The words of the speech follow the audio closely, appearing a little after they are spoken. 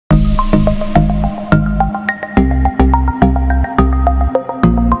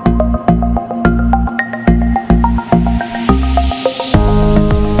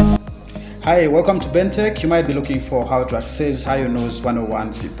Hi, welcome to BenTech. You might be looking for how to access IONOS 101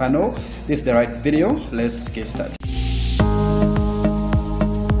 cPanel. This is the right video. Let's get started.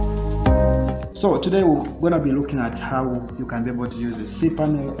 So today we're going to be looking at how you can be able to use the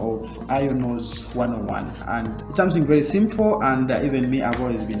cPanel of IONOS 101, and it's something very simple, and even me, I've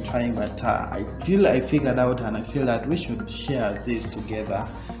always been trying, but until I figured out, and I feel that we should share this together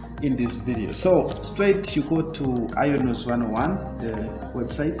in this video. So straight you go to IONOS 101, the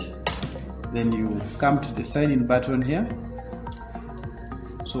website, then you come to the sign in button here.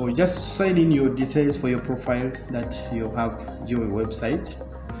 So just sign in your details for your profile that you have your website,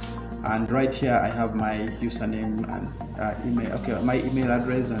 and right here I have my username and email, okay, my email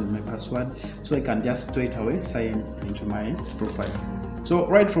address and my password, so I can just straight away sign into my profile. So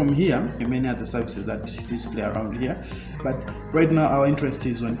right from here, many other services that display around here, but right now our interest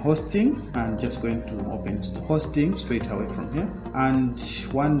is on hosting, and just going to open hosting straight away from here. And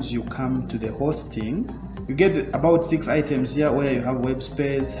once you come to the hosting, you get about 6 items here where you have web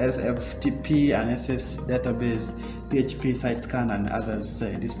space, SFTP and SS database, PHP site scan and others,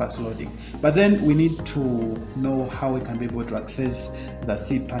 disperse loading. But then we need to know how we can be able to access the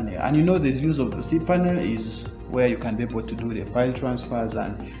cPanel, and you know the use of the cPanel is where you can be able to do the file transfers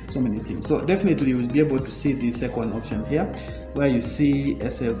and so many things. So definitely you will be able to see the second option here where you see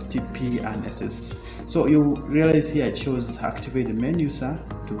SFTP and SS. So you realize here it shows activate the main user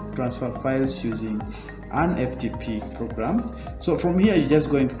to transfer files using an FTP program. So from here you're just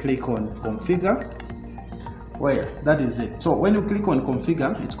going to click on configure. Well, that is it. So when you click on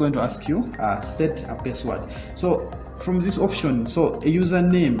configure, it's going to ask you set a password. So from this option, so a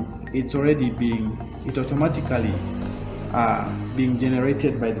username, it's already it automatically being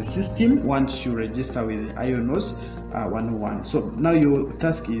generated by the system once you register with IONOS 101. So now your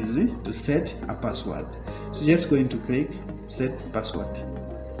task is to set a password. So just going to click set password.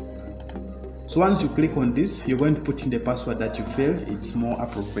 So once you click on this, you're going to put in the password that you feel it's more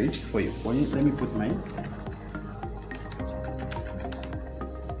appropriate for you. Let me put mine.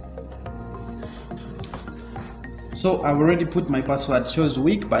 So I've already put my password, shows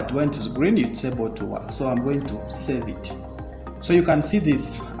weak, but when it is green it's able to work. So I'm going to save it. So you can see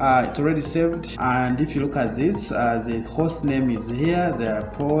this, it's already saved, and if you look at this, the host name is here, the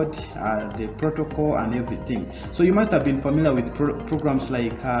port, the protocol and everything. So you must have been familiar with programs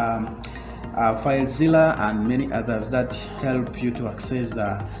like Filezilla and many others that help you to access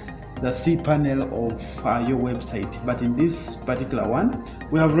the cPanel of your website. But in this particular one,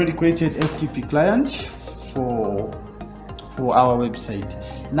 we have already created FTP client for our website.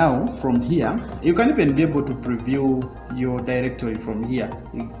 Now from here you can even be able to preview your directory from here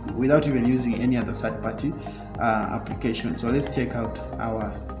without even using any other third-party application. So let's check out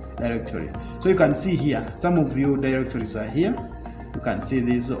our directory. So you can see here some of your directories are here. You can see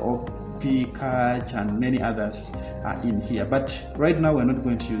these OP-Catch and many others are in here, but right now we're not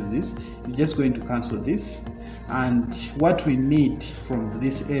going to use this. We're just going to cancel this, and what we need from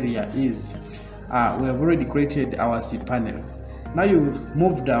this area is we have already created our cPanel. Now you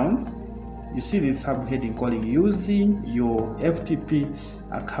move down, you see this subheading calling using your FTP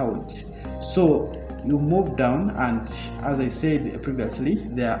account. So you move down, and as I said previously,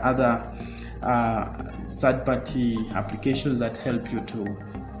 there are other third-party applications that help you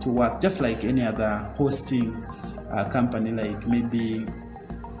to work just like any other hosting company, like maybe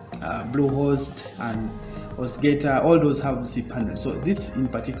Bluehost and HostGator. All those have cPanel. So this in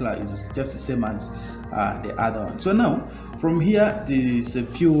particular is just the same as the other one. So now from here there's a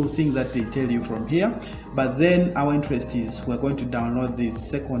few things that they tell you from here, but then our interest is we're going to download this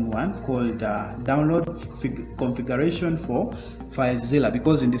second one called download configuration for Filezilla,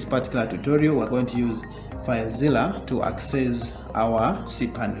 because in this particular tutorial we're going to use Filezilla to access our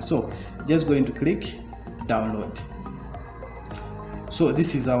cPanel. So just going to click download. So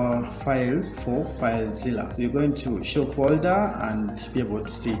this is our file for Filezilla. You're going to show folder and be able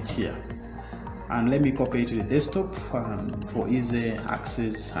to see it here. And let me copy it to the desktop for easy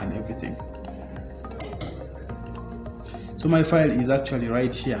access and everything. So my file is actually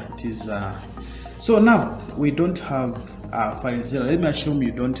right here. It is. So now we don't have Filezilla. Let me assume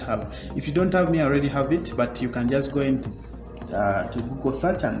you don't have. If you don't have, me I already have it, but you can just go into to Google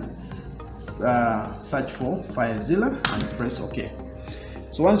search and search for Filezilla and press OK.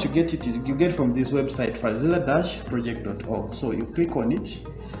 So once you get it, you get from this website filezilla-project.org. So you click on it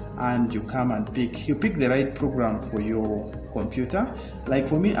and you come and pick the right program for your computer. Like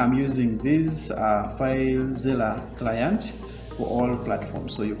for me, I'm using this Filezilla client for all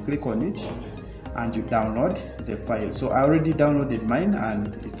platforms. So you click on it and you download the file. So I already downloaded mine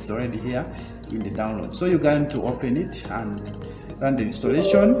and it's already here in the download. So you're going to open it and run the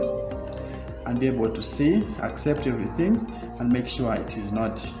installation. and be able to see, accept everything, and make sure it is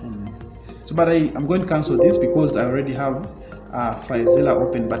not so. But I'm going to cancel this because I already have Filezilla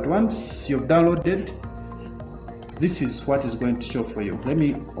open. But once you've downloaded, this is what is going to show for you. Let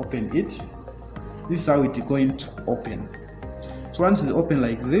me open it. This is how it's going to open. So once it's open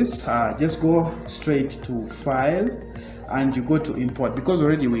like this, just go straight to File, and you go to Import, because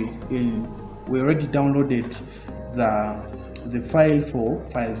already we already downloaded the file for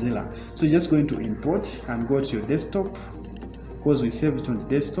Filezilla. So you're just going to import and go to your desktop, because we saved it on the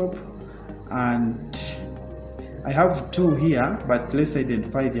desktop. And I have 2 here, but let's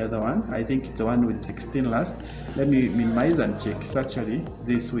identify the other one. I think it's the one with 16 last. Let me minimize and check. It's actually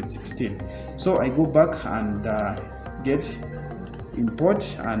this with 16. So I go back and get import,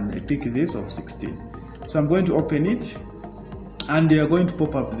 and I pick this of 16. So I'm going to open it, and they are going to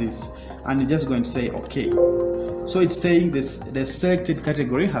pop up this, and you're just going to say okay. So it's saying this, the selected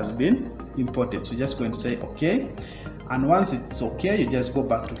category has been imported. So you're just going to say okay. And once it's okay, you just go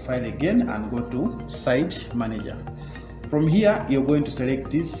back to File again and go to Site Manager. From here, you're going to select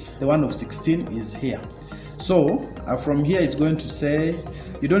this. The one of 16 is here. So from here, it's going to say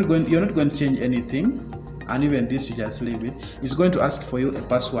you're not going to change anything, and even this you just leave it. It's going to ask for you a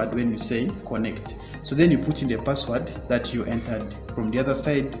password when you say connect. So then you put in the password that you entered from the other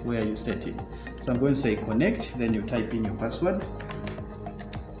side where you set it. So I'm going to say connect. Then you type in your password.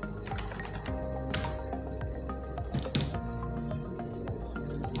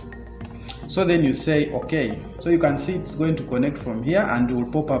 So then you say okay. So you can see it's going to connect from here, and it will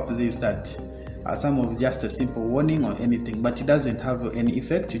pop up this that some of just a simple warning or anything, but it doesn't have any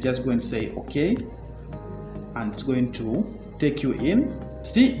effect. You just going to say okay, and it's going to take you in.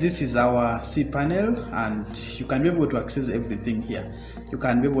 See, this is our cPanel, and you can be able to access everything here. You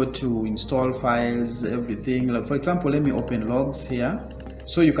can be able to install files, everything. Like for example, let me open logs here.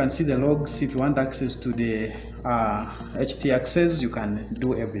 So you can see the logs. If you want access to the HT access, you can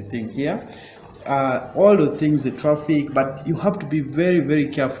do everything here. All the things, the traffic, but you have to be very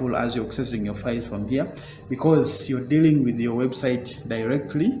careful as you're accessing your files from here, because you're dealing with your website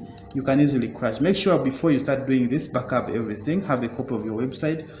directly. You can easily crash. Make sure before you start doing this, backup everything. Have a copy of your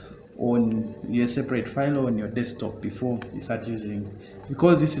website on your separate file on your desktop before you start using,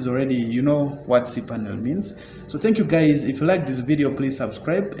 because this is already, you know what cPanel means. So thank you guys. If you like this video, please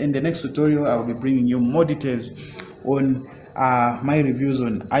subscribe. In the next tutorial, I'll be bringing you more details on my reviews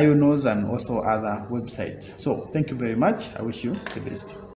on IONOS and also other websites. So thank you very much. I wish you the best.